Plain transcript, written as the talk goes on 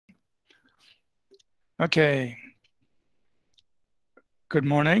Okay. Good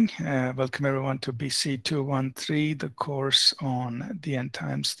morning. Welcome everyone to BC213, the course on the end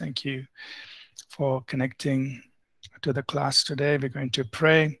times. Thank you for connecting to the class today. We're going to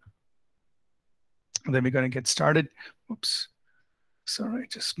pray, and then we're going to get started. Oops. Sorry, I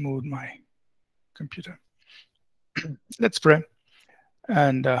just moved my computer. Let's pray,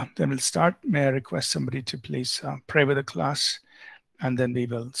 and then we'll start. May I request somebody to please pray with the class, and then we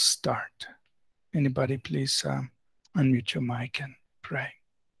will start. Anybody, please unmute your mic and pray.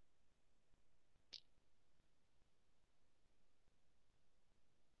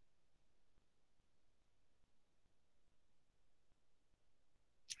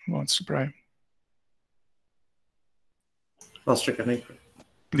 Who wants to pray? Pastor, can I pray?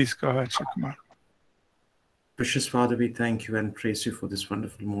 Please go ahead, Shukumar. Precious Father, we thank you and praise you for this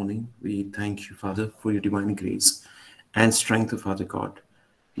wonderful morning. We thank you, Father, for your divine grace and strength, Father God.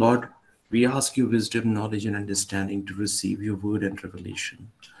 Lord, we ask you wisdom, knowledge, and understanding to receive your word and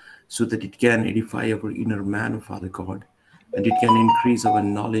revelation so that it can edify our inner man, Father God, and it can increase our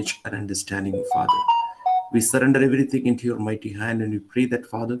knowledge and understanding, Father. We surrender everything into your mighty hand, and we pray that,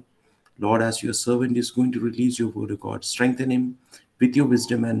 Father, Lord, as your servant is going to release your word, God, strengthen him with your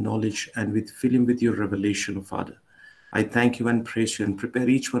wisdom and knowledge, and fill him with your revelation, Father. I thank you and praise you and prepare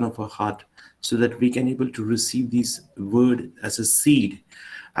each one of our heart so that we can able to receive this word as a seed,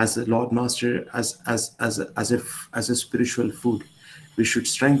 as a Lord Master, as a spiritual food. We should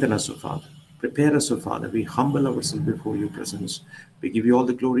strengthen us, O Father. Prepare us, O Father. We humble ourselves before your presence. We give you all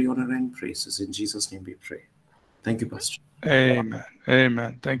the glory, honor, and praises. In Jesus' name we pray. Thank you, Pastor. Amen.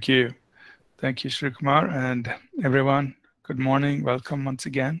 Amen. Thank you. Thank you, Sri Kumar, and everyone. Good morning. Welcome once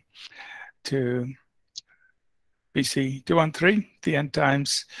again to BC213, the end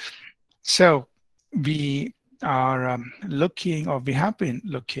times. So we are looking, or we have been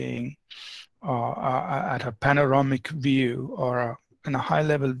looking at a panoramic view or in a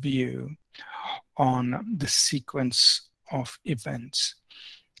high-level view on the sequence of events.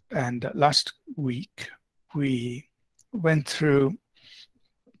 And last week, we went through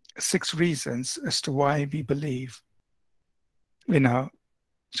 6 reasons as to why we believe in a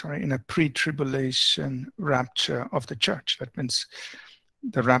pre-tribulation rapture of the church. That means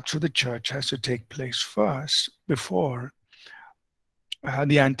the rapture of the church has to take place first before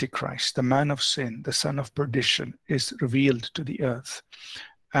the Antichrist, the man of sin, the son of perdition, is revealed to the earth.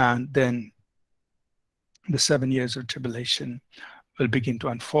 And then the 7 years of tribulation will begin to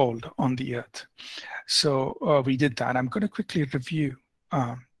unfold on the earth. So we did that. I'm going to quickly review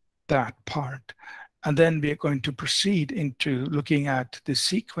that part. And then we are going to proceed into looking at the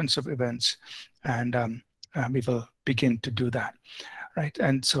sequence of events, and we will begin to do that, right?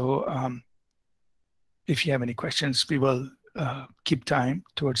 And so if you have any questions, we will keep time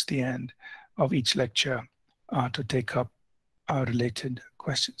towards the end of each lecture to take up related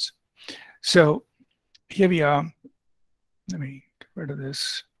questions. So here we are. Let me get rid of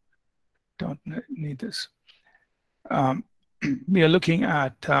this. Don't need this. We are looking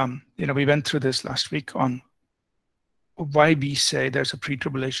at, we went through this last week on why we say there's a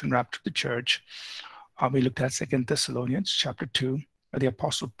pre-tribulation rapture of the church. We looked at 2 Thessalonians chapter 2, where the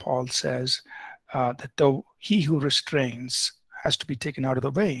Apostle Paul says that though he who restrains has to be taken out of the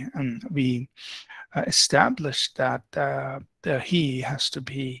way. And we established that the he has to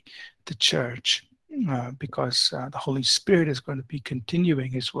be the church because the Holy Spirit is going to be continuing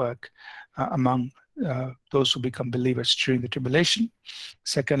his work among those who become believers during the tribulation.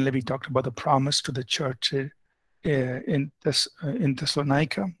 Secondly, we talked about the promise to the church in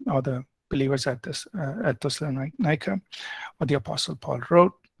Thessalonica, or the believers at Thessalonica, what the Apostle Paul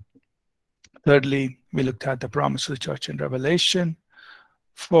wrote. Thirdly, we looked at the promise to the church in Revelation.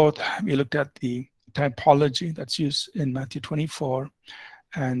 Fourth, we looked at the typology that's used in Matthew 24,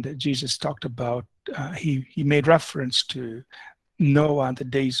 and Jesus talked about, he made reference to Noah, the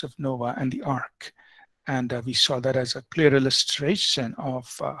days of Noah and the ark. And we saw that as a clear illustration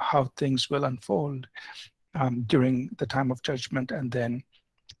of how things will unfold during the time of judgment, and then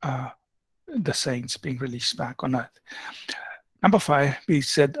the saints being released back on earth. Number 5, we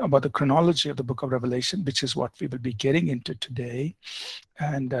said about the chronology of the book of Revelation, which is what we will be getting into today.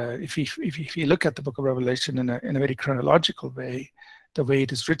 And if you look at the book of Revelation in a very chronological way, the way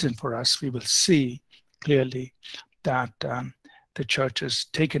it is written for us, we will see clearly that the church is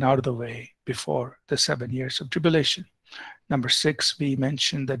taken out of the way before the 7 years of tribulation. Number 6, we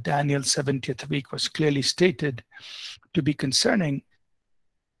mentioned that Daniel's 70th week was clearly stated to be concerning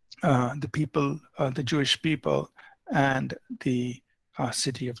the people, the Jewish people, and the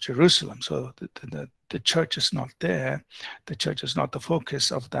city of Jerusalem. So the church is not there. The church is not the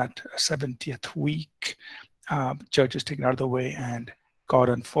focus of that 70th week. Church is taken out of the way, and God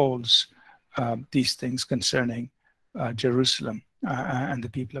unfolds these things concerning Jerusalem and the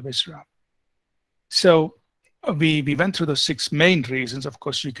people of Israel. So we went through those 6 main reasons. Of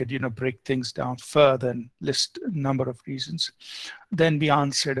course, you could break things down further and list a number of reasons. Then we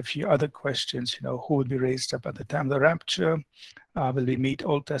answered a few other questions. Who will be raised up at the time of the rapture? Will we meet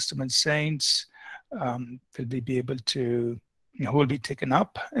Old Testament saints? Will we be able to? Who will be taken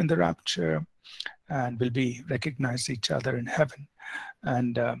up in the rapture? And will we recognize each other in heaven?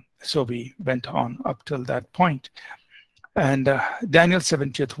 And so we went on up till that point. And Daniel's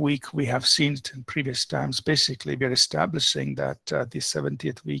 70th week, we have seen it in previous times. Basically, we are establishing that the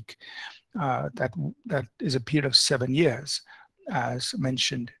 70th week, that is a period of 7 years, as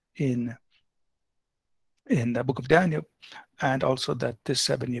mentioned in the book of Daniel, and also that this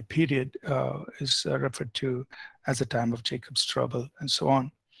 7-year period is referred to as the time of Jacob's trouble, and so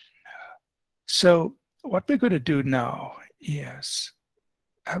on. So what we're going to do now is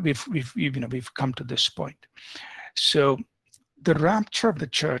we've come to this point. So the rapture of the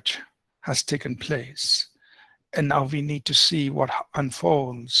church has taken place, and now we need to see what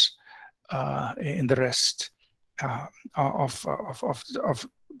unfolds in the rest of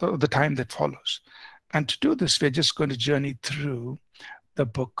the time that follows. And to do this, we're just going to journey through the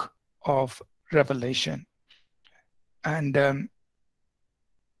book of Revelation. And I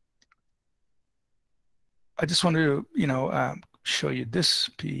just want to, show you this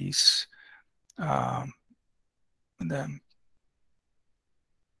piece. And then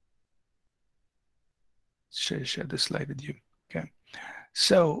share this slide with you. Okay.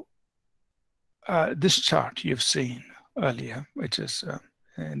 So this chart you've seen earlier, which is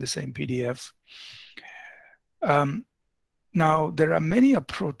in the same PDF. Now, there are many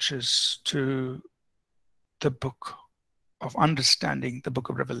approaches to the book of understanding the book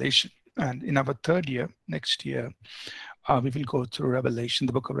of Revelation. And in our 3rd year, next year, we will go through Revelation,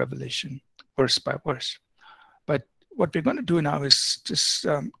 the book of Revelation, verse by verse. But what we're going to do now is just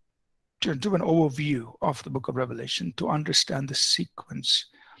to do an overview of the book of Revelation to understand the sequence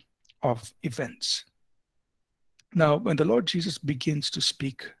of events. Now, when the Lord Jesus begins to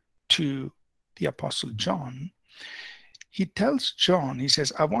speak to the Apostle John, he tells John, he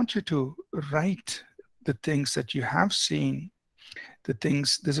says, I want you to write the things that you have seen, the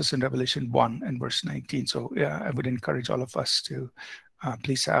things, this is in Revelation 1 and verse 19. So I would encourage all of us to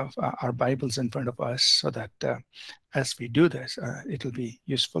please have our Bibles in front of us so that as we do this, it'll be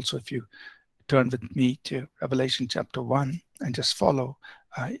useful. So if you turn with me to Revelation chapter 1 and just follow,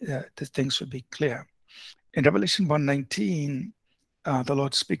 the things will be clear. In Revelation 1:19, the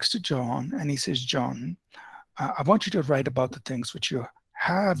Lord speaks to John and he says, John, I want you to write about the things which you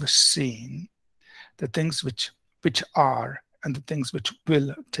have seen, the things which are, and the things which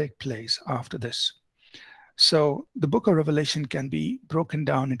will take place after this. So the book of Revelation can be broken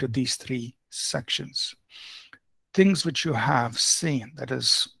down into these 3 sections. Things which you have seen, that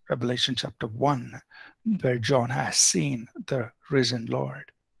is Revelation chapter 1, where John has seen the risen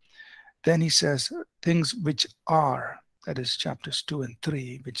Lord. Then he says things which are, that is chapters 2 and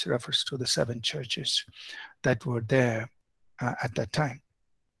 3, which refers to the 7 churches that were there at that time.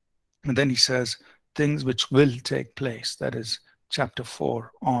 And then he says things which will take place, that is chapter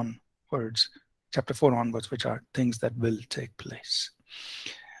 4 onwards, which are things that will take place.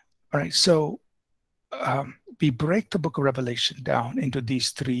 All right, so we break the book of Revelation down into these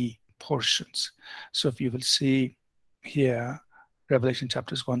 3 portions. So if you will see here, Revelation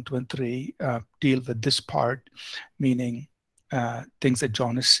chapters 1, 2, and 3 deal with this part, meaning things that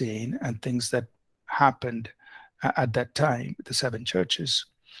John is seeing and things that happened at that time, the 7 churches.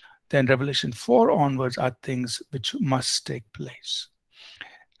 Then Revelation 4 onwards are things which must take place.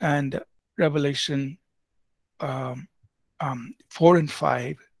 And Revelation 4 and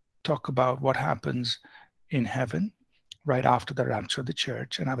 5 talk about what happens in heaven right after the rapture of the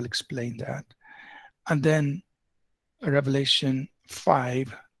church, and I will explain that. And then Revelation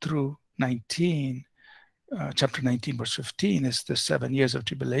 5 through 19, chapter 19, verse 15, is the 7 years of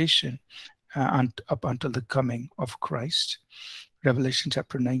tribulation up until the coming of Christ. Revelation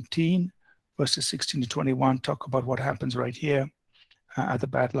chapter 19, verses 16 to 21 talk about what happens right here at the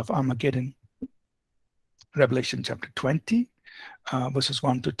Battle of Armageddon. Revelation chapter 20, verses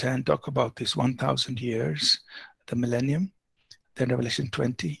 1 to 10 talk about this 1,000 years, the millennium. Then Revelation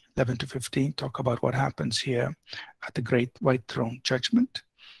 20, 11 to 15 talk about what happens here at the great white throne judgment.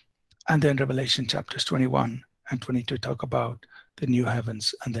 And then Revelation chapters 21 and 22 talk about the new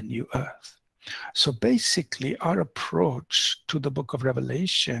heavens and the new earth. So basically, our approach to the book of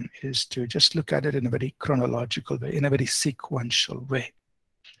Revelation is to just look at it in a very chronological way, in a very sequential way.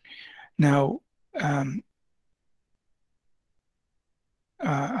 Now,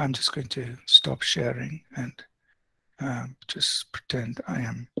 I'm just going to stop sharing and just pretend I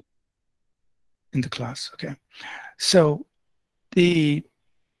am in the class. Okay. So there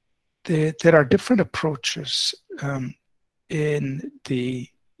are different approaches in the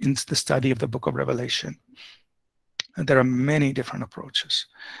study of the book of Revelation. And there are many different approaches.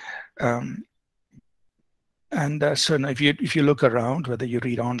 So now if you look around, whether you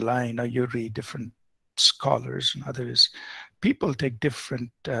read online or you read different scholars and others, people take different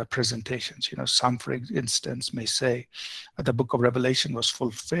presentations. Some, for instance, may say the book of Revelation was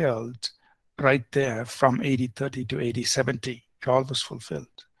fulfilled right there from AD 30 to AD 70. It all was fulfilled.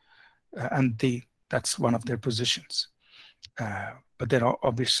 And that's one of their positions. But then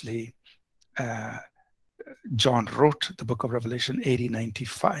obviously, John wrote the book of Revelation AD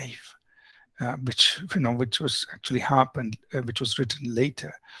 95. Which was actually happened, which was written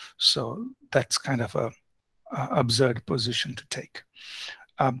later. So that's kind of a absurd position to take.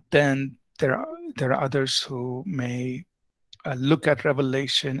 Then there are others who may look at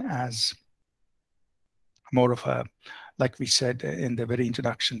Revelation as more of a, like we said in the very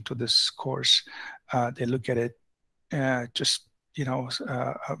introduction to this course, they look at it just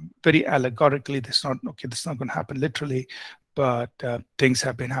very allegorically. This is not going to happen literally, but things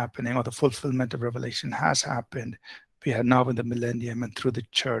have been happening, or the fulfillment of Revelation has happened. We are now in the millennium, and through the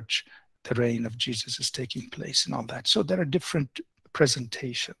church, the reign of Jesus is taking place and all that. So there are different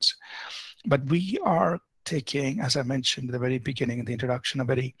presentations. But we are taking, as I mentioned at the very beginning in the introduction, a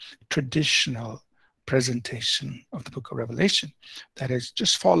very traditional presentation of the book of Revelation. That is,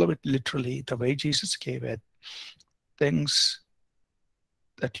 just follow it literally the way Jesus gave it. Things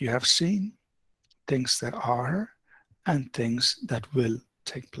that you have seen, things that are, and things that will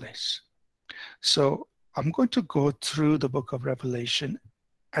take place. So I'm going to go through the book of Revelation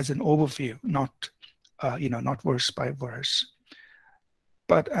as an overview, not verse by verse.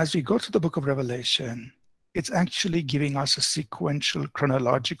 But as we go through the book of Revelation, it's actually giving us a sequential,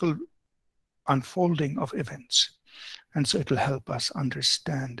 chronological unfolding of events. And so it will help us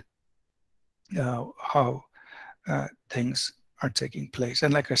understand how things are taking place.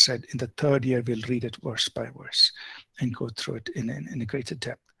 And like I said, in the third year, we'll read it verse by verse and go through it in a greater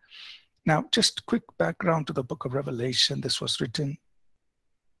depth. Now, just quick background to the book of Revelation. This was written.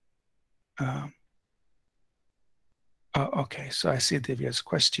 Okay, so I see Divya's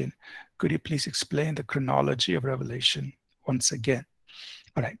question. Could you please explain the chronology of Revelation once again?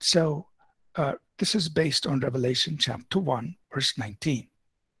 All right, so this is based on Revelation chapter 1, verse 19.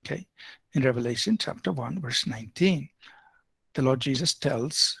 Okay, in Revelation chapter 1, verse 19, the Lord Jesus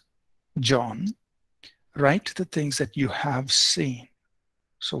tells John, write the things that you have seen.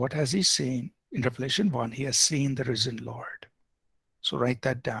 So what has he seen? In Revelation 1, he has seen the risen Lord. So write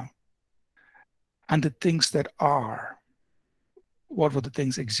that down. And the things that are, what were the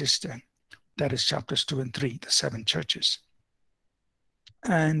things existing? That is chapters 2 and 3, the 7 churches.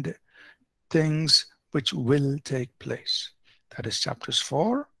 And things which will take place. That is chapters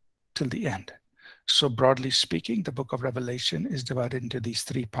 4 till the end. So broadly speaking, the book of Revelation is divided into these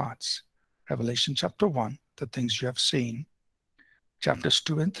 3 parts. Revelation chapter 1, the things you have seen. Chapters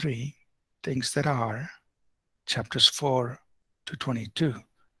 2 and 3, things that are. Chapters 4 to 22,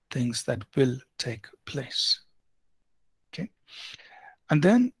 things that will take place. Okay. And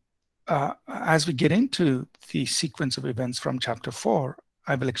then as we get into the sequence of events from chapter 4,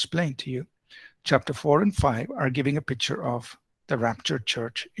 I will explain to you. Chapter 4 and 5 are giving a picture of the raptured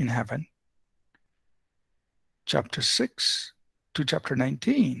church in heaven. Chapter 6 to chapter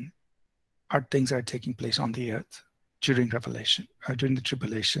 19 are things that are taking place on the earth during Revelation, during the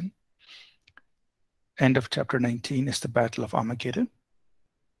tribulation. End of chapter 19 is the Battle of Armageddon.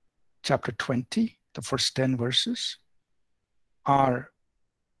 Chapter 20, the first 10 verses, are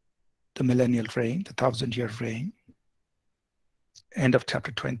the millennial reign, the 1,000-year reign. End of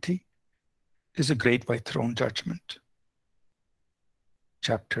chapter 20 is the great white throne judgment.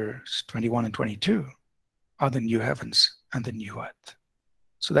 Chapters 21 and 22 are the new heavens and the new earth.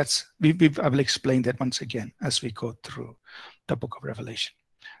 So that's, I will explain that once again as we go through the book of Revelation.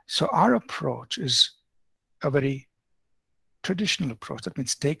 So our approach is a very traditional approach. That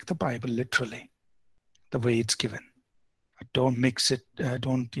means take the Bible literally, the way it's given. Don't mix it,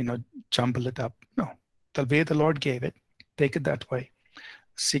 don't jumble it up. No, the way the Lord gave it, take it that way,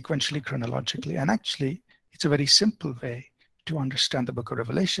 sequentially, chronologically. And actually, it's a very simple way to understand the book of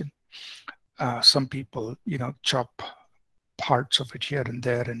Revelation. Some people, chop parts of it here and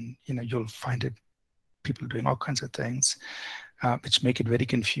there, and you'll find it people doing all kinds of things, which make it very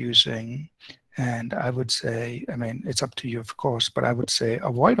confusing. And I would say, it's up to you, of course, but I would say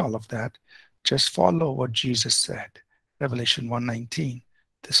avoid all of that. Just follow what Jesus said. Revelation 1:19.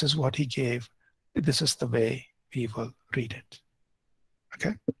 This is what he gave. This is the way we will read it.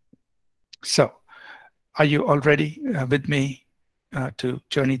 Okay? So, are you all ready with me to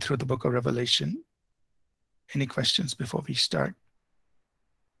journey through the book of Revelation? Any questions before we start?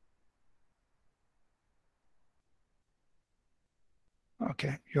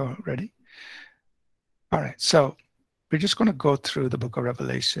 Okay, you're ready? All right, so we're just going to go through the book of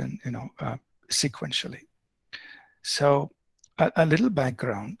Revelation, sequentially. So a little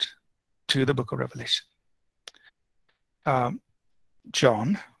background to the book of Revelation.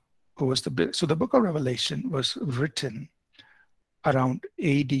 John, who was so the book of Revelation was written around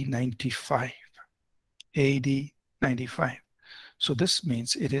AD 95. AD 95. So this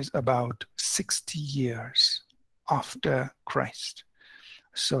means it is about 60 years after Christ.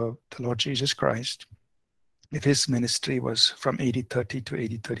 So the Lord Jesus Christ, if his ministry was from AD 30 to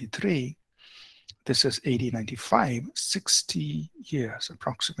AD 33, this is AD 95, 60 years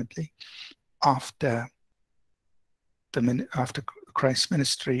approximately after Christ's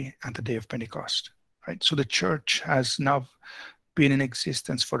ministry and the day of Pentecost, right? So the church has now been in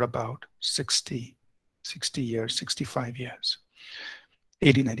existence for about 60 years, 65 years,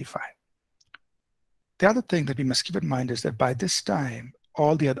 AD 95. The other thing that we must keep in mind is that by this time,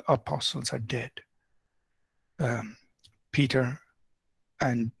 all the other apostles are dead. Peter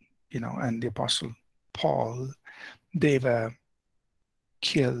and the apostle Paul, they were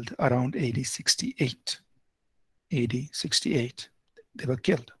killed around AD 68. AD 68, they were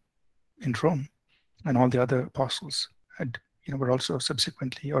killed in Rome, and all the other apostles were also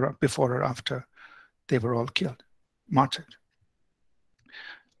subsequently, or before or after, they were all killed, martyred.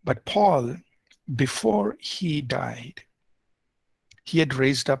 But Paul, before he died, he had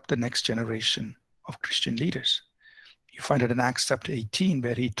raised up the next generation of Christian leaders. You find it in Acts chapter 18,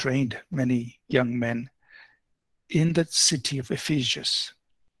 where he trained many young men in the city of Ephesus.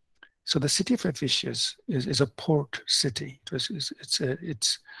 So the city of Ephesus is a port city. It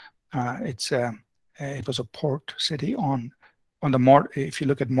was a port city on the if you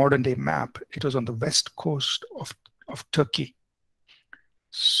look at modern day map, it was on the west coast of Turkey.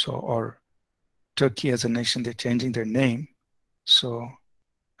 So, or Turkey as a nation, they're changing their name. So,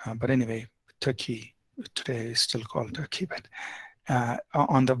 but anyway, Turkey today is still called Turkey. But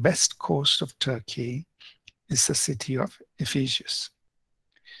on the west coast of Turkey is the city of Ephesus.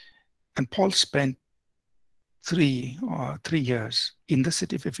 And Paul spent 3 years in the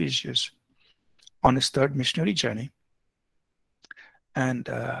city of Ephesus on his third missionary journey. And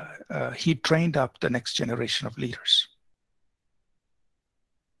he trained up the next generation of leaders,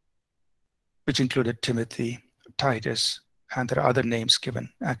 which included Timothy, Titus, and there are other names given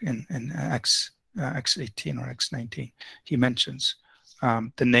in Acts 18 or Acts 19. He mentions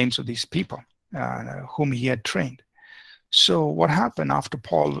the names of these people whom he had trained. So what happened after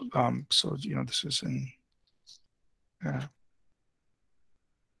Paul, this is in, let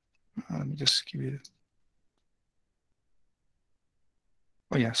me just give you,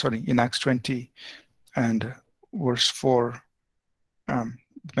 in Acts 20 and verse 4,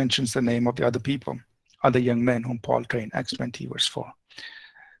 mentions the name of the other people, other young men whom Paul trained, Acts 20 verse 4.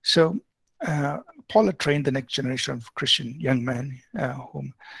 So Paul had trained the next generation of Christian young men,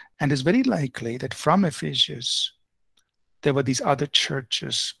 and it's very likely that from Ephesus, there were these other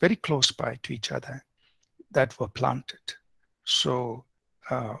churches very close by to each other that were planted. So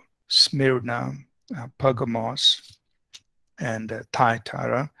Smyrna, Pergamos, and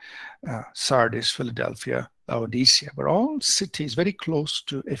Thyatira, Sardis, Philadelphia, Laodicea were all cities very close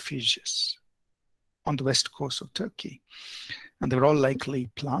to Ephesus on the west coast of Turkey. And they were all likely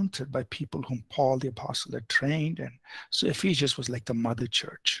planted by people whom Paul the apostle had trained. And so Ephesus was like the mother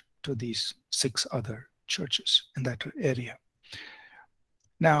church to these 6 other churches in that area.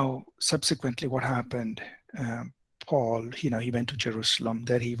 Now, subsequently, what happened? Paul, he went to Jerusalem.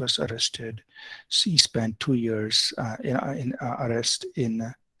 There he was arrested. So he spent 2 years in arrest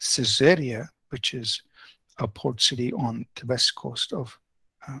in Caesarea, which is a port city on the west coast of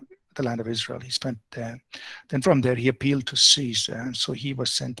the land of Israel. He spent there. Then from there, he appealed to Caesar, and so he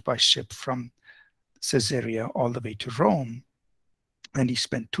was sent by ship from Caesarea all the way to Rome. And he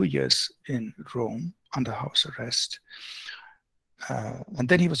spent 2 years in Rome under house arrest. And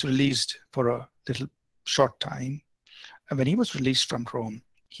then he was released for a little short time. And when he was released from Rome,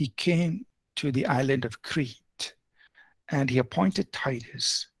 he came to the island of Crete, and he appointed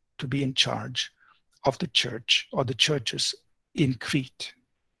Titus to be in charge of the church or the churches in Crete.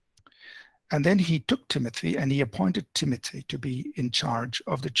 And then he took Timothy and he appointed Timothy to be in charge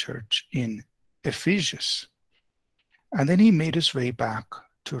of the church in Ephesus. And then he made his way back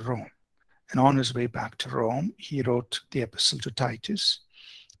to Rome. And on his way back to Rome, he wrote the epistle to Titus.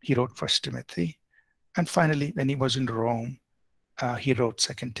 He wrote 1 Timothy. And finally, when he was in Rome, he wrote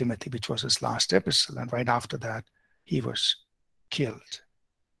 2 Timothy, which was his last epistle. And right after that, he was killed.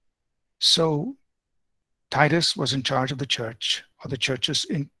 So Titus was in charge of the church, or the churches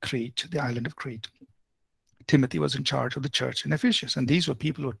in Crete, the island of Crete. Timothy was in charge of the church in Ephesus. And these were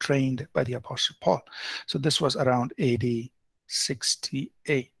people who were trained by the Apostle Paul. So this was around AD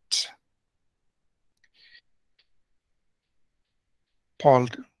 68. Paul,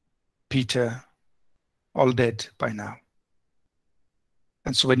 Peter, all dead by now.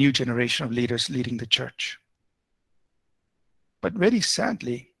 And so a new generation of leaders leading the church. But very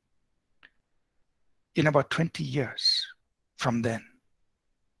sadly, in about 20 years from then,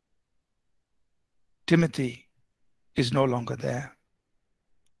 Timothy is no longer there.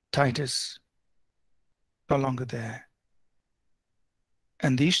 Titus, no longer there.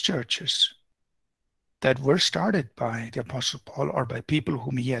 And these churches that were started by the Apostle Paul or by people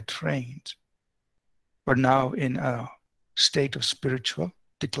whom he had trained were now in a state of spiritual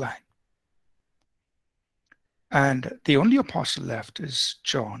decline. And the only apostle left is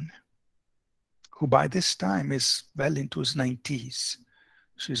John, who by this time is well into his 90s.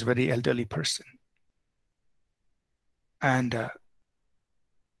 So he's a very elderly person. And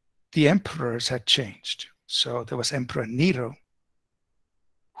the emperors had changed. So there was Emperor Nero,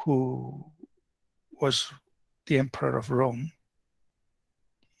 who was the emperor of Rome.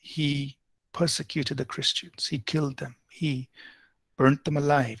 He persecuted the Christians. He killed them. He burnt them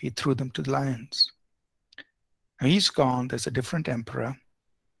alive. He threw them to the lions. Now he's gone. There's a different emperor.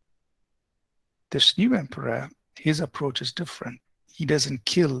 This new emperor, his approach is different. He doesn't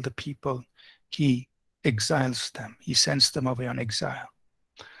kill the people. He exiles them. He sends them away on exile.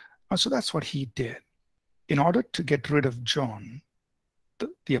 And so that's what he did. In order to get rid of John,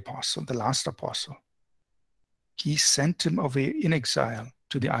 the apostle, the last apostle, he sent him away in exile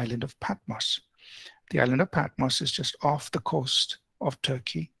to the island of Patmos. The island of Patmos is just off the coast of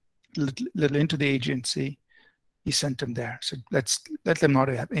Turkey, little into the Aegean Sea. He sent him there. So let them not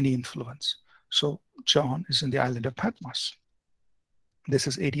have any influence. So John is in the island of Patmos. This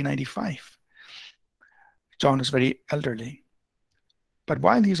is AD 95. John is very elderly. But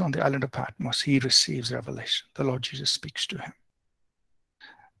while he's on the island of Patmos, he receives revelation. The Lord Jesus speaks to him.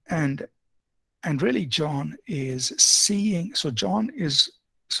 And really John is seeing,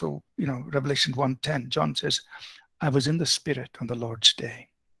 Revelation 1:10, John says, I was in the Spirit on the Lord's day.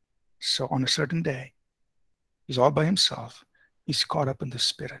 So on a certain day, he's all by himself. He's caught up in the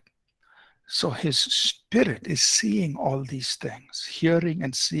Spirit. So his spirit is seeing all these things, hearing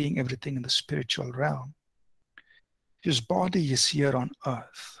and seeing everything in the spiritual realm. His body is here on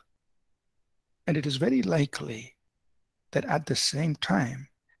earth. And it is very likely that at the same time,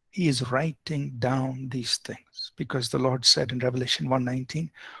 he is writing down these things, because the Lord said in Revelation 1:19,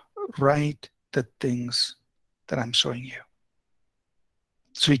 write the things that I'm showing you.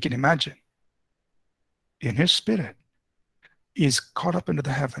 So you can imagine, in his spirit, he is caught up into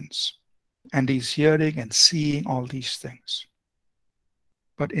the heavens, and he's hearing and seeing all these things.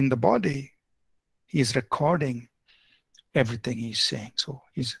 But in the body, he is recording everything he's seeing. So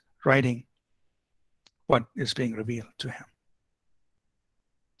he's writing what is being revealed to him.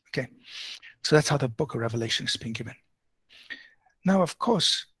 Okay, so that's how the book of Revelation is being given. Now, of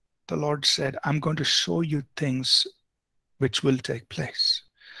course, the Lord said, I'm going to show you things which will take place.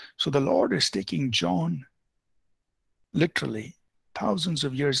 So the Lord is taking John literally thousands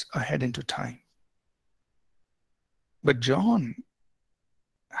of years ahead into time. But John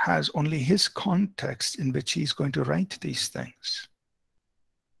has only his context in which he's going to write these things.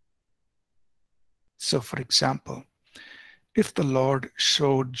 So, for example, if the Lord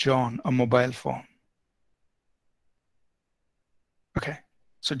showed John a mobile phone, okay,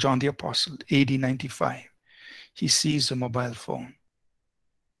 so John the Apostle, AD 95, he sees a mobile phone.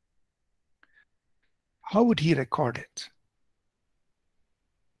 How would he record it?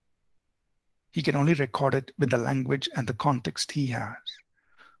 He can only record it with the language and the context he has.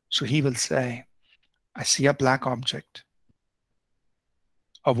 So he will say, I see a black object.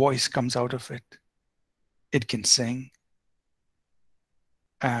 A voice comes out of it. It can sing.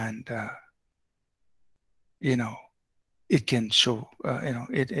 And, it can show,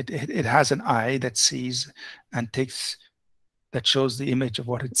 it has an eye that sees and that shows the image of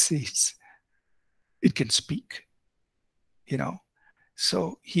what it sees. It can speak,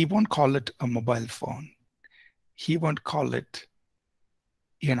 So he won't call it a mobile phone. he won't call it,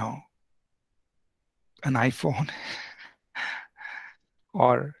 an iPhone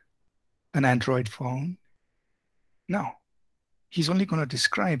or an Android phone. No, he's only going to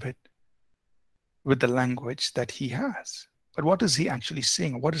describe it with the language that he has. But what is he actually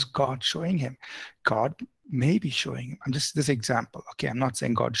saying? What is God showing him? God may be showing him. I'm just this example. Okay, I'm not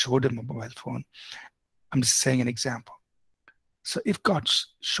saying God showed him a mobile phone. I'm just saying an example. So if God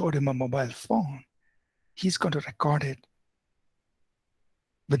showed him a mobile phone, he's going to record it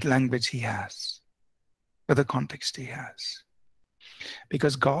with language he has, with the context he has.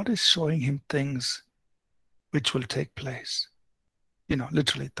 Because God is showing him things which will take place,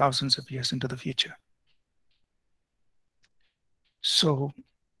 literally thousands of years into the future. So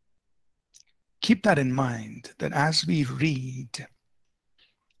keep that in mind, that as we read,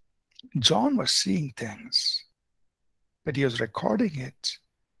 John was seeing things, but he was recording it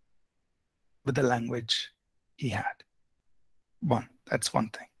with the language he had. That's one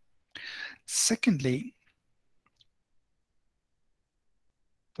thing. Secondly,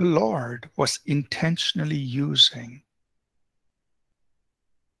 the Lord was intentionally using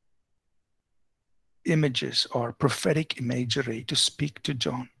images or prophetic imagery to speak to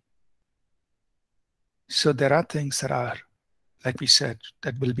John. So there are things that are, like we said,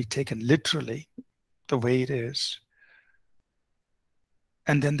 that will be taken literally the way it is.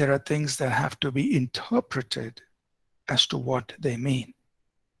 And then there are things that have to be interpreted as to what they mean.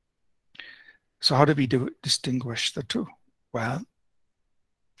 So how do we distinguish the two? Well,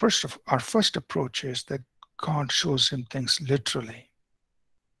 our first approach is that God shows him things literally.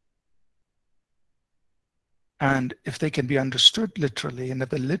 And if they can be understood literally, and if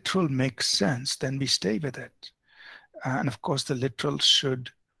the literal makes sense, then we stay with it. And of course, the literal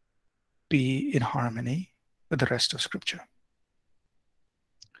should be in harmony with the rest of Scripture.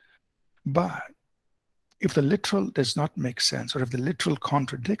 But if the literal does not make sense, or if the literal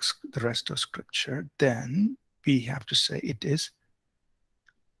contradicts the rest of Scripture, then we have to say it is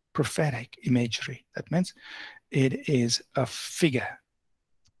prophetic imagery. That means it is a figure.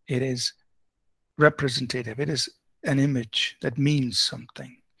 It is representative. It is an image that means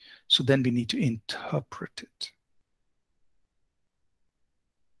something. So then we need to interpret it.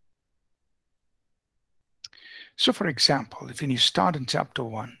 So for example, if you start in chapter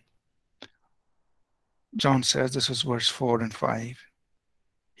 1, John says, this is verse 4 and 5.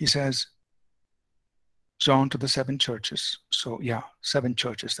 He says, John to the 7 churches. So yeah, 7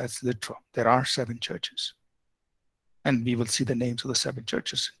 churches, that's literal. There are 7 churches. And we will see the names of the 7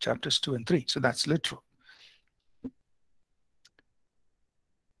 churches in chapters 2 and 3. So that's literal.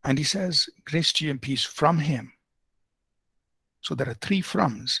 And he says, grace to you and peace from him. So there are 3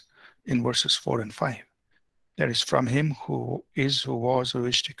 froms in verses 4 and 5. There is from him who is, who was, who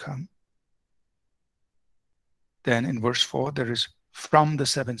is to come. Then in verse 4, there is from the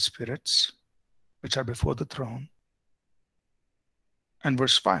 7 spirits, which are before the throne. And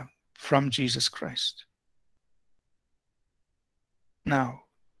verse 5, from Jesus Christ. Now,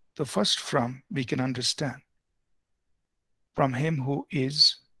 the first from we can understand. From him who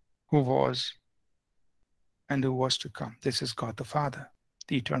is, who was, and who was to come. This is God the Father,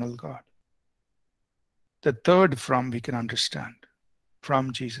 the eternal God. The third from we can understand,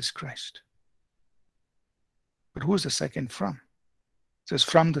 from Jesus Christ. But who is the second from? It says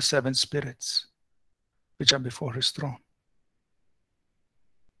from the 7 spirits, which are before his throne.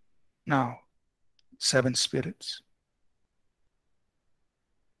 Now, 7 spirits.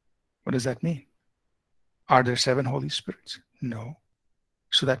 What does that mean? Are there 7 Holy Spirits? No.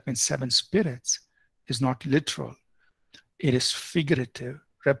 So that means 7 spirits is not literal. It is figurative,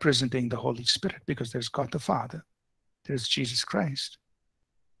 representing the Holy Spirit, because there's God the Father, there's Jesus Christ.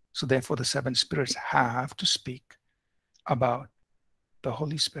 So therefore the 7 spirits have to speak about the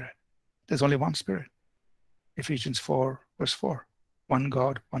Holy Spirit. There's only one Spirit. Ephesians 4, verse 4. One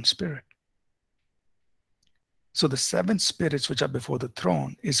God, one Spirit. So the 7 spirits which are before the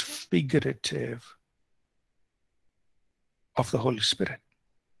throne is figurative of the Holy Spirit.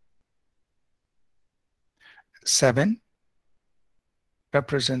 7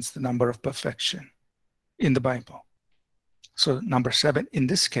 represents the number of perfection in the Bible. So number 7 in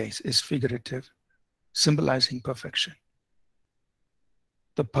this case is figurative, symbolizing perfection.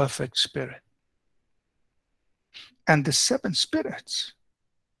 The perfect Spirit. And the 7 spirits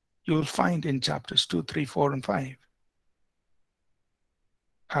you will find in chapters 2, 3, 4, and 5.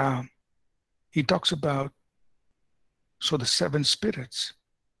 He talks about, so the 7 spirits,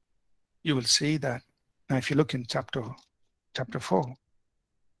 you will see that. Now if you look in chapter 4,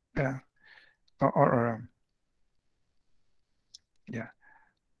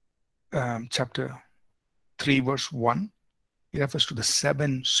 chapter 3 verse 1, it refers to the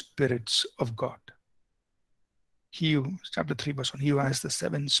 7 spirits of God. Chapter 3 verse 1, he who has the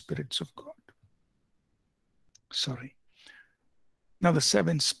 7 spirits of God. Sorry. Now the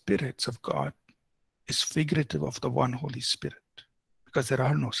 7 spirits of God is figurative of the one Holy Spirit, because there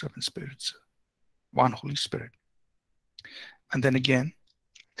are no 7 spirits, one Holy Spirit. And then again,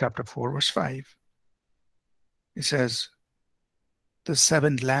 chapter 4 verse 5, it says, the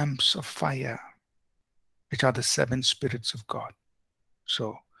 7 lamps of fire, which are the 7 spirits of God.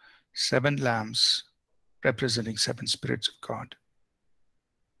 So 7 lamps representing 7 spirits of God.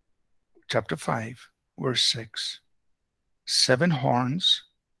 Chapter 5 verse 6, 7 horns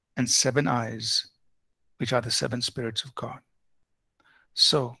and 7 eyes, which are the 7 spirits of God.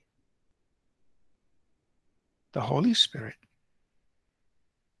 So the Holy Spirit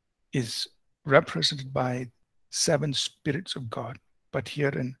is represented by 7 spirits of God, but here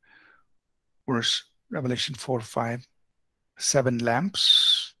in verse Revelation 4:5, 7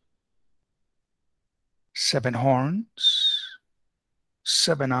 lamps, 7 horns,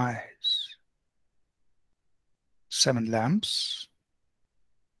 7 eyes, 7 lamps,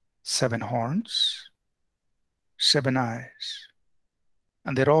 7 horns, 7 eyes.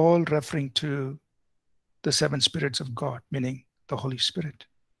 And they're all referring to the 7 spirits of God, meaning the Holy Spirit.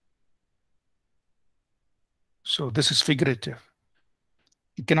 So this is figurative.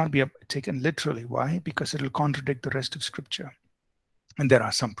 It cannot be taken literally. Why? Because it will contradict the rest of Scripture. And there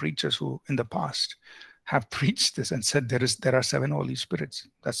are some preachers who in the past have preached this and said there are 7 Holy Spirits.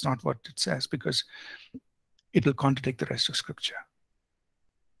 That's not what it says, because it will contradict the rest of Scripture.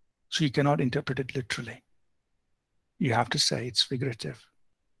 So you cannot interpret it literally. You have to say it's figurative.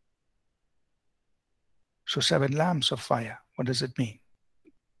 So 7 lamps of fire, what does it mean?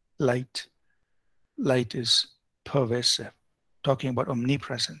 Light. Light is pervasive, talking about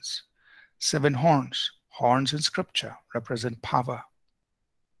omnipresence. 7 horns. Horns in Scripture represent power.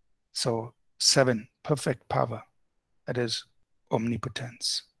 So 7, perfect power, that is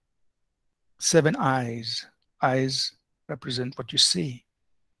omnipotence. 7 eyes. Eyes represent what you see,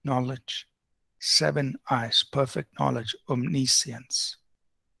 knowledge. 7 eyes, perfect knowledge, omniscience.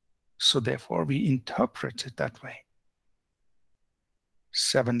 So therefore we interpret it that way.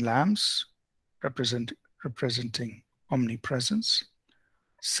 7 lamps representing omnipresence.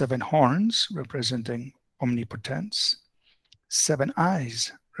 7 horns representing omnipotence. 7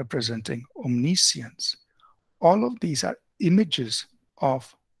 eyes representing omniscience. All of these are images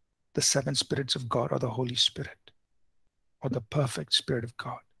of the 7 spirits of God, or the Holy Spirit, or the perfect Spirit of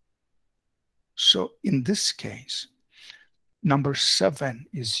God. So in this case, number 7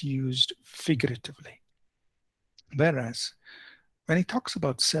 is used figuratively. Whereas when he talks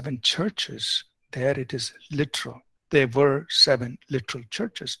about 7 churches, there it is literal. There were 7 literal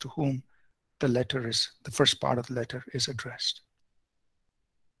churches to whom the first part of the letter is addressed.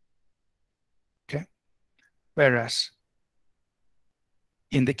 Okay? Whereas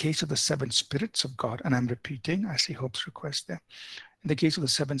in the case of the 7 spirits of God, and I'm repeating, I see Hope's request there. In the case of the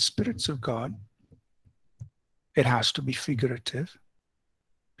 7 spirits of God, it has to be figurative,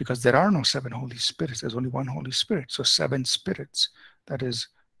 because there are no 7 Holy Spirits. There's only one Holy Spirit. So 7 spirits, that is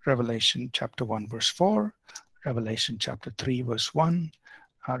Revelation chapter 1 verse 4, Revelation chapter 3 verse 1,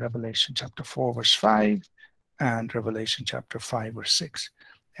 Revelation chapter 4 verse 5, and Revelation chapter 5 verse 6.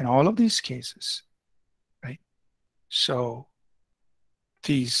 In all of these cases, right? So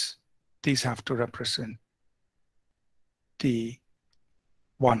these have to represent the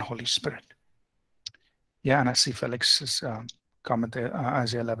one Holy Spirit. Yeah, and I see Felix's comment there,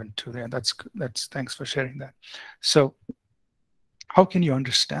 Isaiah 11:2 there. That's thanks for sharing that. So how can you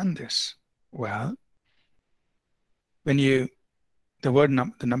understand this? Well, when the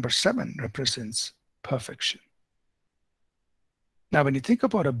number 7 represents perfection. Now, when you think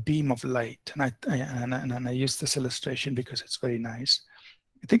about a beam of light, and I use this illustration because it's very nice.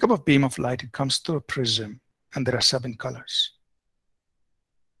 You think about a beam of light, it comes through a prism, and there are 7 colors.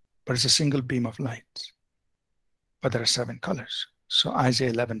 But it's a single beam of light. But there are 7 colors. So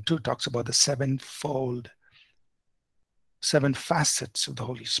Isaiah 11:2 talks about the 7 facets of the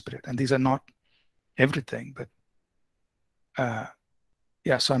Holy Spirit. And these are not everything, but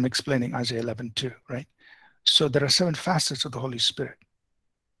yeah, so I'm explaining Isaiah 11:2, right? So there are 7 facets of the Holy Spirit.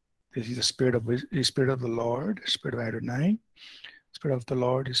 There's the Spirit of the Lord, the Spirit of Adonai, the Spirit of the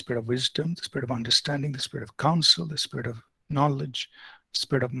Lord, the Spirit of wisdom, the Spirit of understanding, the Spirit of counsel, the Spirit of knowledge, the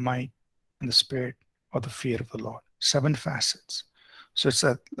Spirit of might, and the Spirit of the fear of the Lord. 7 facets. So it's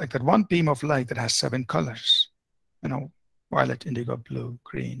like that one beam of light that has 7 colors, violet, indigo, blue,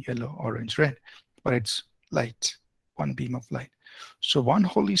 green, yellow, orange, red, but it's light, one beam of light. So one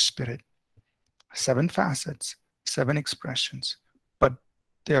Holy Spirit 7 facets, 7 expressions, but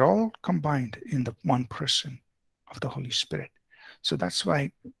they're all combined in the one person of the Holy Spirit. So that's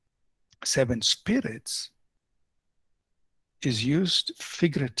why 7 spirits is used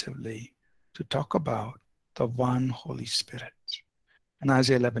figuratively to talk about the one Holy Spirit. And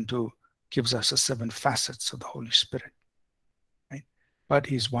Isaiah 11:2 gives us the 7 facets of the Holy Spirit, right? But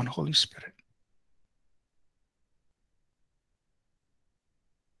he's one Holy Spirit.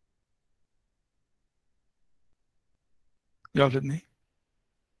 You all with me?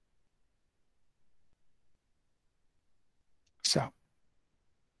 So,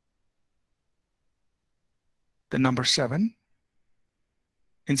 the number 7,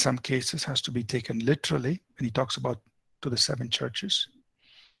 in some cases, has to be taken literally when he talks about to the 7 churches.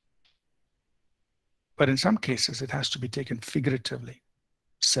 But in some cases, it has to be taken figuratively,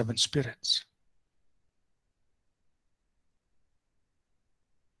 7 spirits.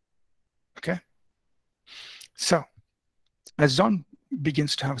 Okay? So, as John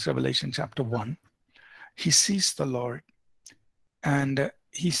begins to have Revelation chapter 1, he sees the Lord, and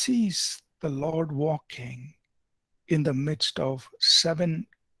he sees the Lord walking in the midst of 7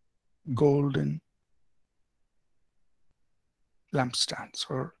 golden lampstands.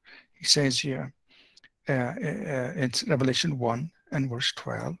 Or he says here, it's Revelation 1 and verse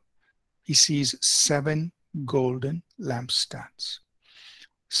 12, he sees 7 golden lampstands.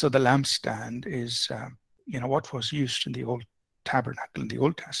 So the lampstand is, what was used in the old tabernacle in the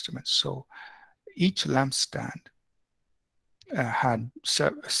Old Testament. So each lampstand had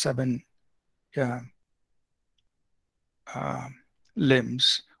 7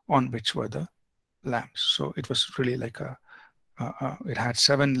 limbs on which were the lamps. So it was really like it had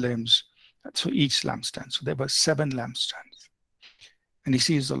 7 limbs, so each lampstand. So there were 7 lampstands. And he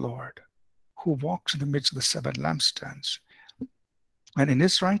sees the Lord who walks in the midst of the 7 lampstands. And in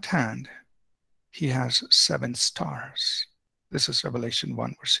his right hand, he has 7 stars. This is Revelation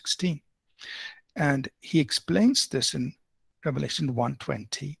 1, verse 16. And he explains this in Revelation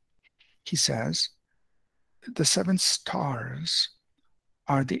 1:20. He says, the 7 stars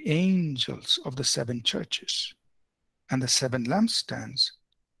are the angels of the 7 churches, and the 7 lampstands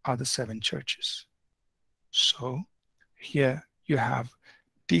are the 7 churches. So here you have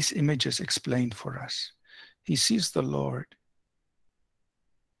these images explained for us. He sees the Lord,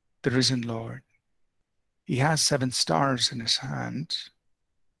 the risen Lord. He has 7 stars in his hand.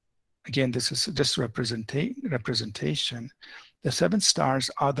 Again, this is just representation. The 7 stars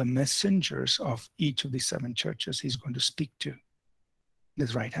are the messengers of each of the 7 churches he's going to speak to in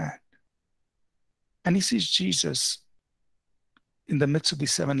his right hand. And he sees Jesus in the midst of the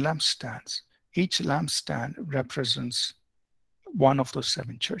 7 lampstands. Each lampstand represents one of those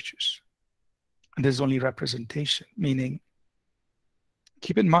 7 churches. And there's only representation, meaning,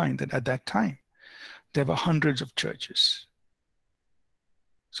 keep in mind that at that time, there were hundreds of churches.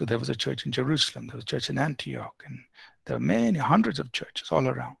 So there was a church in Jerusalem, there was a church in Antioch, and there were many hundreds of churches all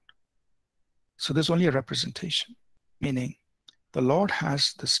around. So there's only a representation, meaning the Lord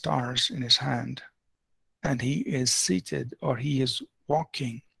has the stars in his hand, and he is seated, or he is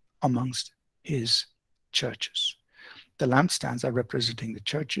walking amongst his churches. The lampstands are representing the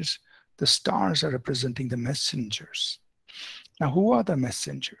churches. The stars are representing the messengers. Now, who are the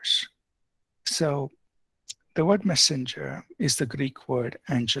messengers? So the word messenger is the Greek word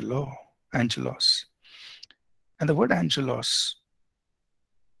angelos. And the word angelos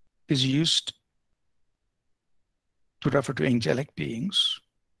is used to refer to angelic beings,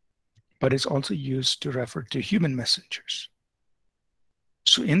 but it's also used to refer to human messengers.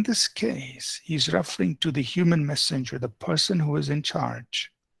 So in this case, he's referring to the human messenger, the person who is in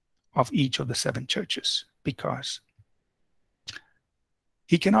charge of each of the 7 churches, because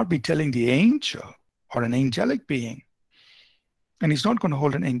he cannot be telling the angel or an angelic being, and he's not going to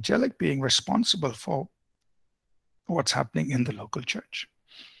hold an angelic being responsible for what's happening in the local church.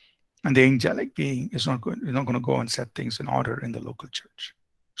 And the angelic being is not going to go and set things in order in the local church.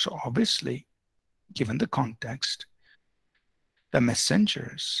 So obviously, given the context, the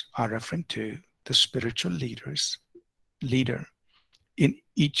messengers are referring to the spiritual leader in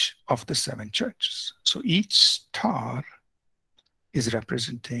each of the 7 churches. So each star is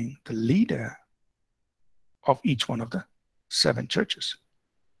representing the leader of each one of the 7 churches.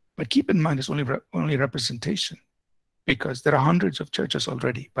 But keep in mind, it's only representation, because there are hundreds of churches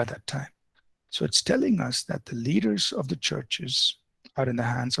already by that time. So it's telling us that the leaders of the churches are in the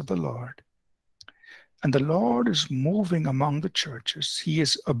hands of the Lord. And the Lord is moving among the churches. He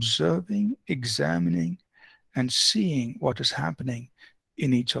is observing, examining, and seeing what is happening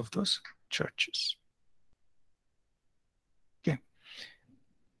in each of those churches. Okay.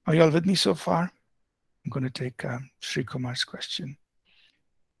 Are you all with me so far? I'm going to take Sri Kumar's question.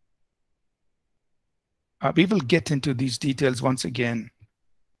 We will get into these details once again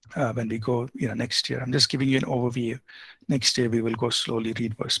when we go, next year. I'm just giving you an overview. Next year, we will go slowly,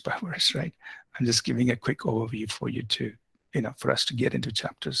 read verse by verse, right? I'm just giving a quick overview for you to, for us to get into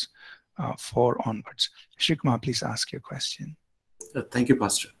chapters 4 onwards. Sri Kumar, please ask your question. Thank you,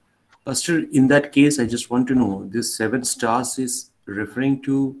 Pastor. Pastor, in that case, I just want to know, this 7 stars is referring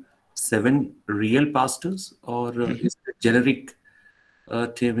to 7 real pastors, or is the generic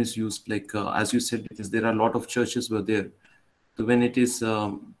term is used, like as you said, because there are a lot of churches were there. So when it is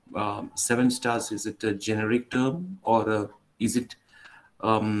 7 stars, is it a generic term, or is it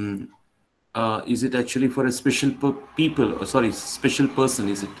actually for a special special person?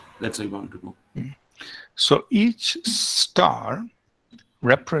 Is it? That's what I want to know. So each star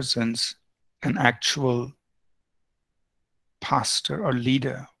represents an actual pastor or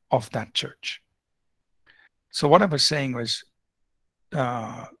leader of that church. So what I was saying was,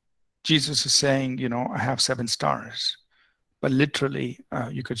 Jesus is saying, I have 7 stars, but literally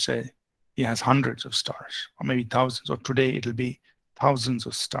you could say he has hundreds of stars, or maybe thousands, or today it'll be thousands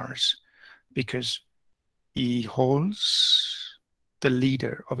of stars, because he holds the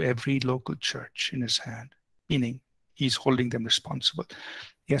leader of every local church in his hand, meaning he's holding them responsible.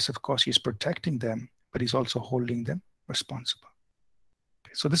 Yes, of course, he's protecting them, but he's also holding them responsible.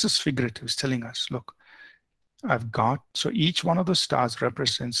 Okay, so this is figurative. It's telling us, look, so each one of those stars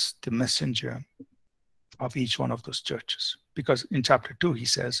represents the messenger of each one of those churches. Because in chapter 2, he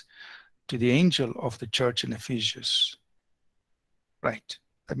says, to the angel of the church in Ephesus, right?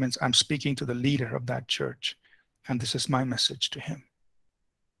 That means I'm speaking to the leader of that church, and this is my message to him.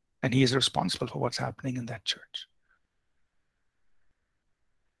 And he is responsible for what's happening in that church.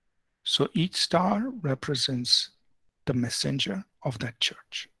 So each star represents the messenger of that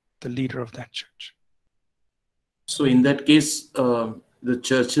church, the leader of that church. So in that case, the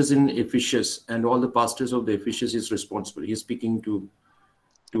churches in Ephesus and all the pastors of the Ephesus is responsible. He's speaking to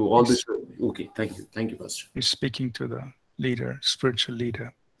all the church. Okay, thank you, Pastor. He's speaking to the leader, spiritual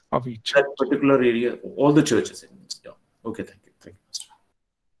leader of each church. That particular area, all the churches. Yeah. Okay, thank you, Pastor.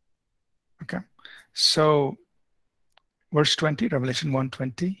 Okay, so verse 20, Revelation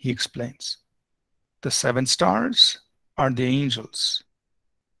 1:20, he explains, the 7 stars are the angels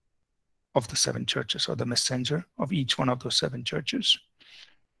of the 7 churches, or the messenger of each one of those 7 churches.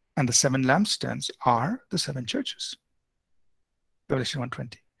 And the 7 lampstands are the 7 churches. Revelation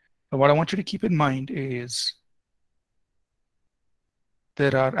 1:20. But what I want you to keep in mind is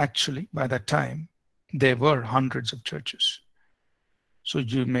there are actually, by that time, there were hundreds of churches. So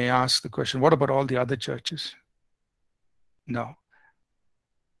you may ask the question, what about all the other churches? No.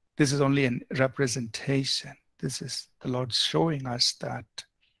 This is only a representation. This is the Lord showing us that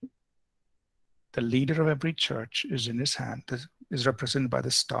the leader of every church is in his hand, is represented by the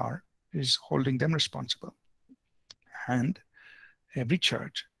star, is holding them responsible. And every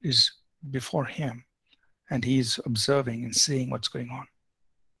church is before him, and he's observing and seeing what's going on.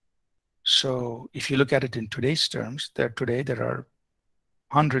 So if you look at it in today's terms, there are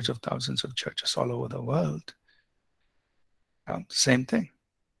hundreds of thousands of churches all over the world. Same thing.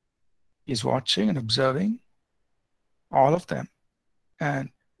 He's watching and observing all of them, and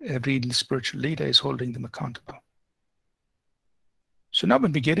every spiritual leader is holding them accountable. So now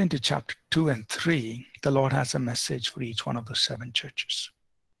when we get into chapter 2 and 3, the Lord has a message for each one of the 7 churches.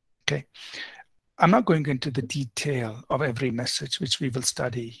 Okay. I'm not going into the detail of every message, which we will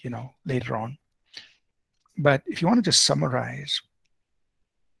study, later on. But if you want to just summarize,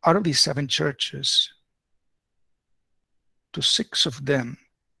 out of these 7 churches, to 6 of them,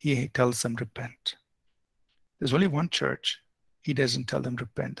 he tells them repent. There's only one church he doesn't tell them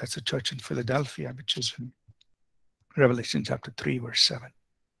repent. That's a church in Philadelphia, which is in Revelation chapter 3, verse 7.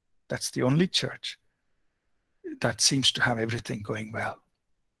 That's the only church that seems to have everything going well.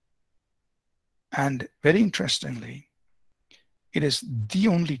 And very interestingly, it is the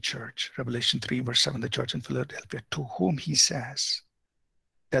only church, Revelation 3, verse 7, the church in Philadelphia, to whom he says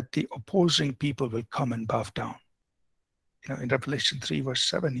that the opposing people will come and bow down. In Revelation 3, verse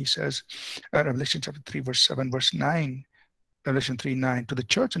 7, he says, Revelation chapter 3, verse 7, verse 9, Revelation 3:9, to the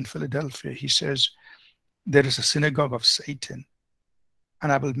church in Philadelphia, he says, there is a synagogue of Satan,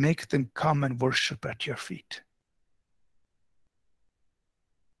 and I will make them come and worship at your feet.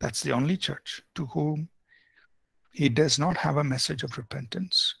 That's the only church to whom he does not have a message of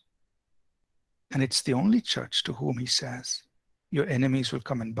repentance. And it's the only church to whom he says, your enemies will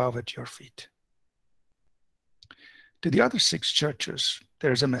come and bow at your feet. To the other 6 churches,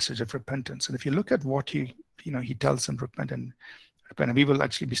 there is a message of repentance. And if you look at what he tells them repent in repent. And we will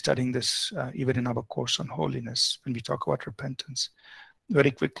actually be studying this even in our course on holiness when we talk about repentance.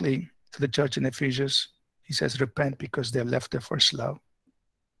 Very quickly, to the church in Ephesus, he says, repent because they have left their first love.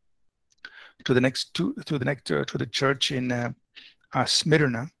 To the church in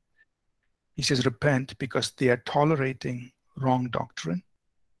Smyrna, he says, repent because they are tolerating wrong doctrine.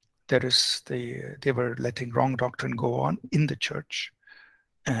 That is, they were letting wrong doctrine go on in the church,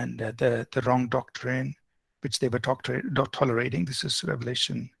 and the wrong doctrine which they were tolerating. This is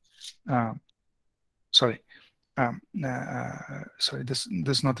Revelation. Sorry, this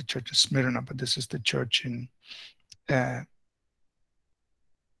is not the church of Smyrna, but this is the church in.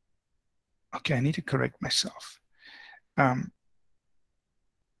 Okay, I need to correct myself.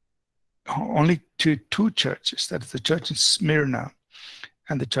 Only two churches. That is the church in Smyrna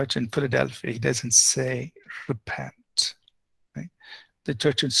and the church in Philadelphia. He doesn't say repent. Right? The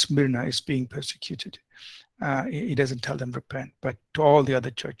church in Smyrna is being persecuted. He doesn't tell them repent, but to all the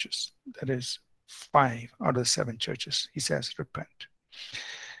other churches, that is 5 out of the 7 churches, he says repent.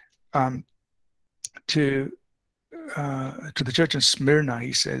 To the church in Smyrna,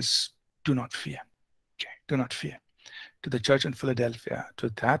 he says, do not fear. Okay, do not fear. To the church in Philadelphia, to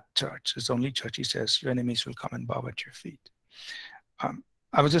that church, his only church, he says, your enemies will come and bow at your feet.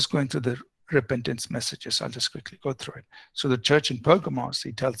 I was just going through the repentance messages. I'll just quickly go through it. So the church in Pergamos,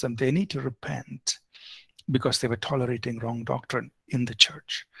 he tells them they need to repent because they were tolerating wrong doctrine in the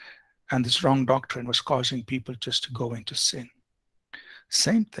church. And this wrong doctrine was causing people just to go into sin.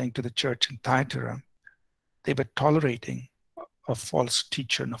 Same thing to the church in Thyatira. They were tolerating a false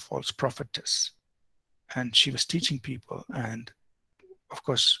teacher and a false prophetess. And she was teaching people, and of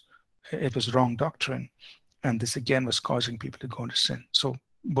course, it was wrong doctrine. And this again was causing people to go into sin. So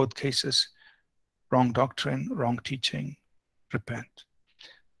both cases, wrong doctrine, wrong teaching, repent.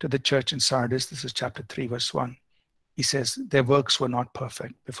 To the church in Sardis, this is chapter 3, verse 1. He says, their works were not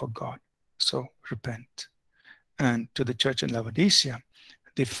perfect before God, so repent. And to the church in Laodicea,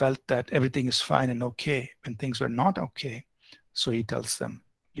 they felt that everything is fine and okay when things were not okay. So he tells them,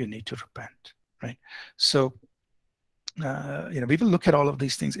 you need to repent, right? So, we will look at all of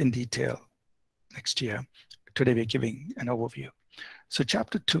these things in detail next year. Today we're giving an overview. So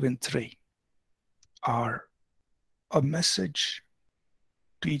chapter 2 and 3 are a message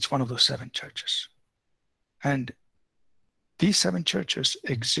to each one of those 7 churches. And these 7 churches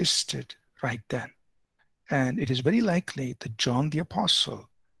existed right then. And it is very likely that John the Apostle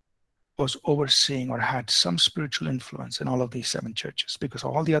was overseeing or had some spiritual influence in all of these 7 churches, because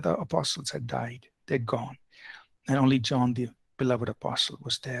all the other apostles had died, they're gone. And only John, the beloved apostle,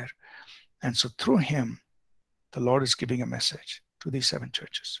 was there. And so through him, the Lord is giving a message to these 7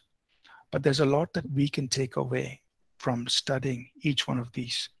 churches. But there's a lot that we can take away from studying each one of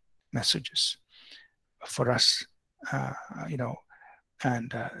these messages for us,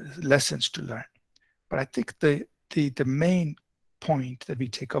 and lessons to learn. But I think the main point that we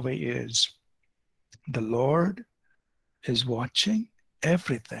take away is the Lord is watching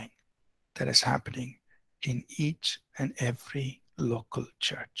everything that is happening in each and every local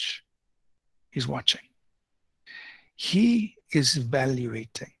church. He's watching. He is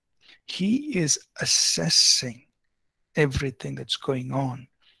evaluating. He is assessing everything that's going on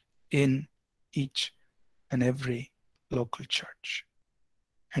in each and every local church.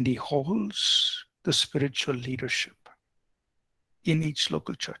 And he holds the spiritual leadership in each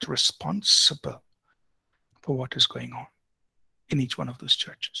local church responsible for what is going on in each one of those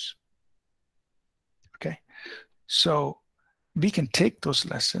churches. Okay, so we can take those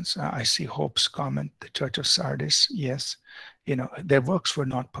lessons. I see Hope's comment, the church of Sardis, yes, their works were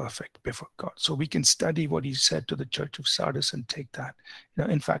not perfect before God. So we can study what he said to the church of Sardis and take that.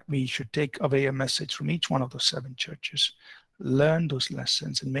 In fact, we should take away a message from each one of those 7 churches, learn those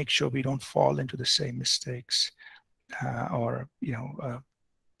lessons, and make sure we don't fall into the same mistakes, or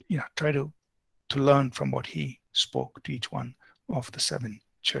try to learn from what he spoke to each one of the 7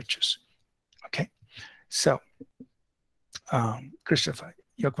 churches. Okay, so Christopher,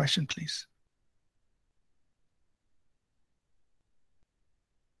 your question, please.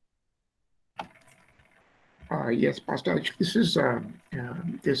 Yes, Pastor. This is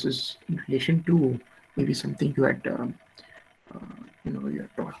in relation to maybe something you had you had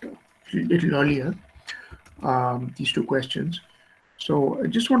taught a little earlier. These 2 questions. So I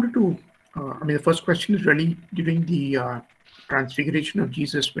just wanted to. The first question is really during the transfiguration of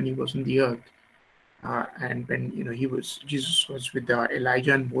Jesus when he was on the earth, and when Jesus was with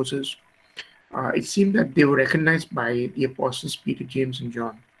Elijah and Moses. It seemed that they were recognized by the apostles Peter, James, and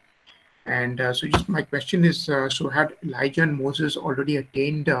John. And so just my question is, so had Elijah and Moses already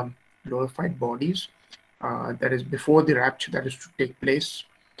attained glorified bodies that is before the rapture that is to take place,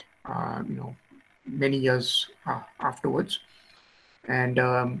 many years afterwards. And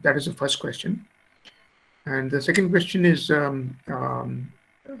that is the first question. And the second question is, I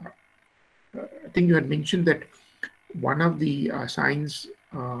think you had mentioned that one of the signs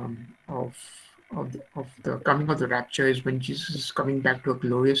of the coming of the rapture is when Jesus is coming back to a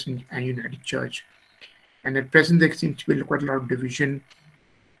glorious and united church. And at present, there seems to be quite a lot of division,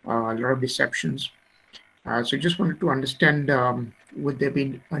 a lot of deceptions. So just wanted to understand, would there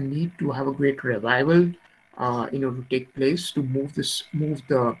be a need to have a great revival, to take place to move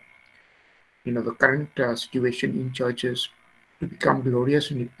the current situation in churches to become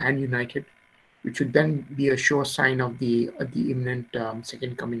glorious and united, which would then be a sure sign of the imminent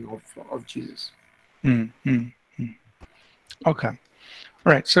second coming of Jesus. Okay.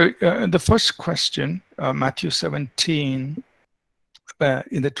 All right. So the first question, Matthew 17,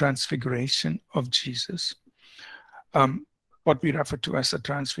 in the transfiguration of Jesus, what we refer to as the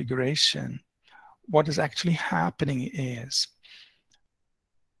transfiguration, what is actually happening is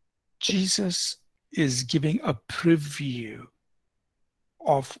Jesus is giving a preview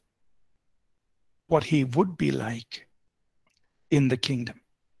of what he would be like in the kingdom,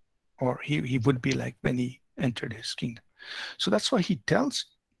 or he would be like when he entered his kingdom. So that's why he tells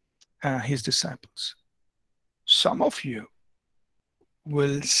his disciples, some of you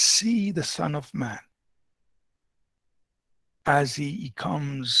will see the Son of Man as he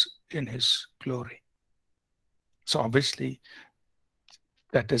comes in his glory. So obviously,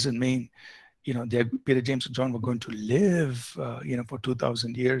 that doesn't mean, Peter, James, and John were going to live, for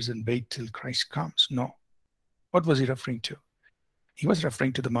 2,000 years and wait till Christ comes. No. What was he referring to? He was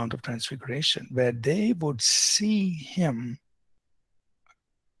referring to the Mount of Transfiguration, where they would see him,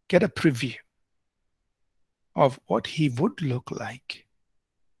 get a preview of what he would look like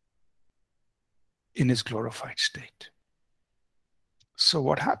in his glorified state. So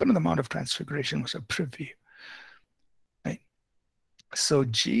what happened in the Mount of Transfiguration was a preview, right? So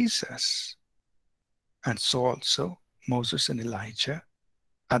Jesus, and so also Moses and Elijah,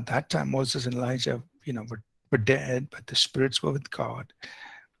 at that time, Moses and Elijah, were dead, but the spirits were with God.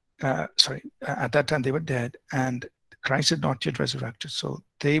 At that time they were dead, and Christ had not yet resurrected, so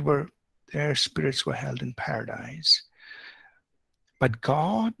their spirits were held in paradise. But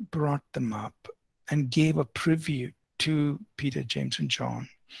God brought them up and gave a preview to Peter, James, and John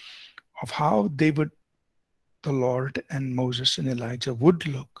of how the Lord and Moses and Elijah would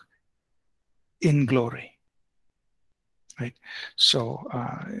look in glory, right? So,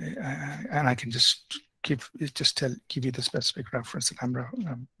 and I can just give you the specific reference that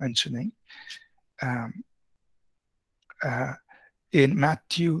I'm mentioning. In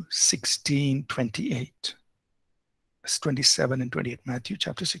Matthew 16:28, verse 27 and 28, Matthew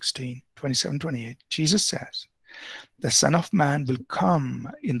chapter 16, 27, 28, Jesus says, the Son of Man will come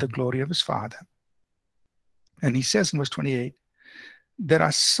in the glory of his Father. And he says in verse 28, there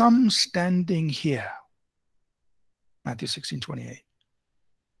are some standing here, Matthew 16:28.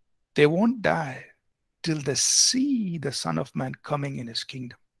 They won't die till they see the Son of Man coming in his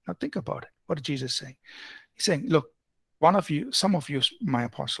kingdom. Now think about it. What is Jesus saying? He's saying, look, some of you, my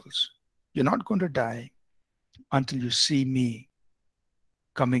apostles, you're not going to die until you see me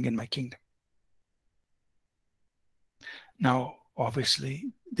coming in my kingdom. Now,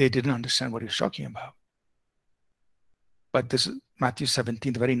 obviously, they didn't understand what he was talking about. But this is Matthew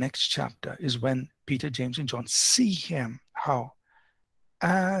 17, the very next chapter, is when Peter, James, and John see him, how?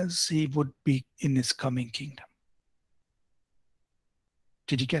 As he would be in his coming kingdom.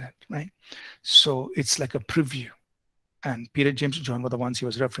 Did you get it, right? So it's like a preview. And Peter, James, and John were the ones he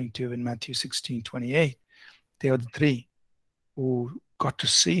was referring to in Matthew 16:28. They are the three who got to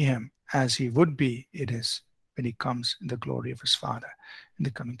see him as he would be when he comes in the glory of his Father in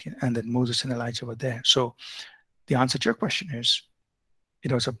the coming kingdom. And then Moses and Elijah were there. So the answer to your question is,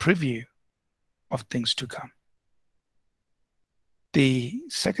 it was a preview of things to come. The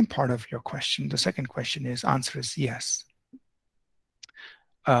second part of your question, the second question answer is yes.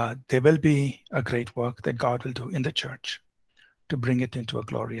 There will be a great work that God will do in the church to bring it into a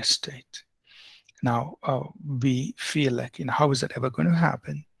glorious state. Now, we feel like, how is that ever going to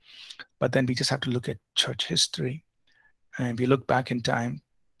happen? But then we just have to look at church history. And we look back in time,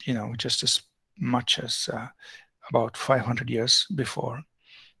 just as much as about 500 years before,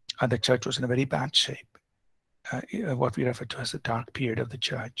 the church was in a very bad shape. What we refer to as the dark period of the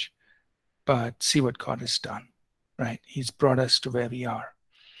church. But see what God has done, right? He's brought us to where we are.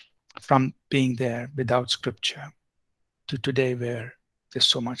 From being there without scripture to today where there's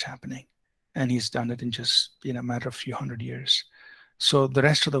so much happening. And he's done it in just a matter of few hundred years. So the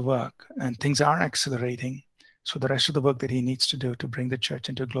rest of the work, and things are accelerating, so the rest of the work that he needs to do to bring the church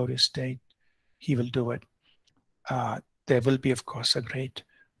into a glorious state, he will do it. There will be, of course, a great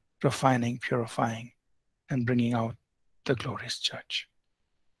refining, purifying, and bringing out the glorious church.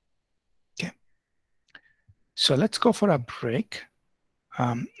 Okay. So let's go for a break.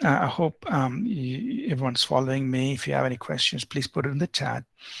 I hope everyone's following me. If you have any questions, please put it in the chat.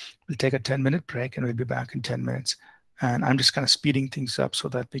 We'll take a 10-minute break and we'll be back in 10 minutes. And I'm just kind of speeding things up so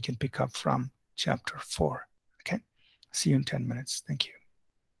that we can pick up from chapter 4. Okay. See you in 10 minutes. Thank you.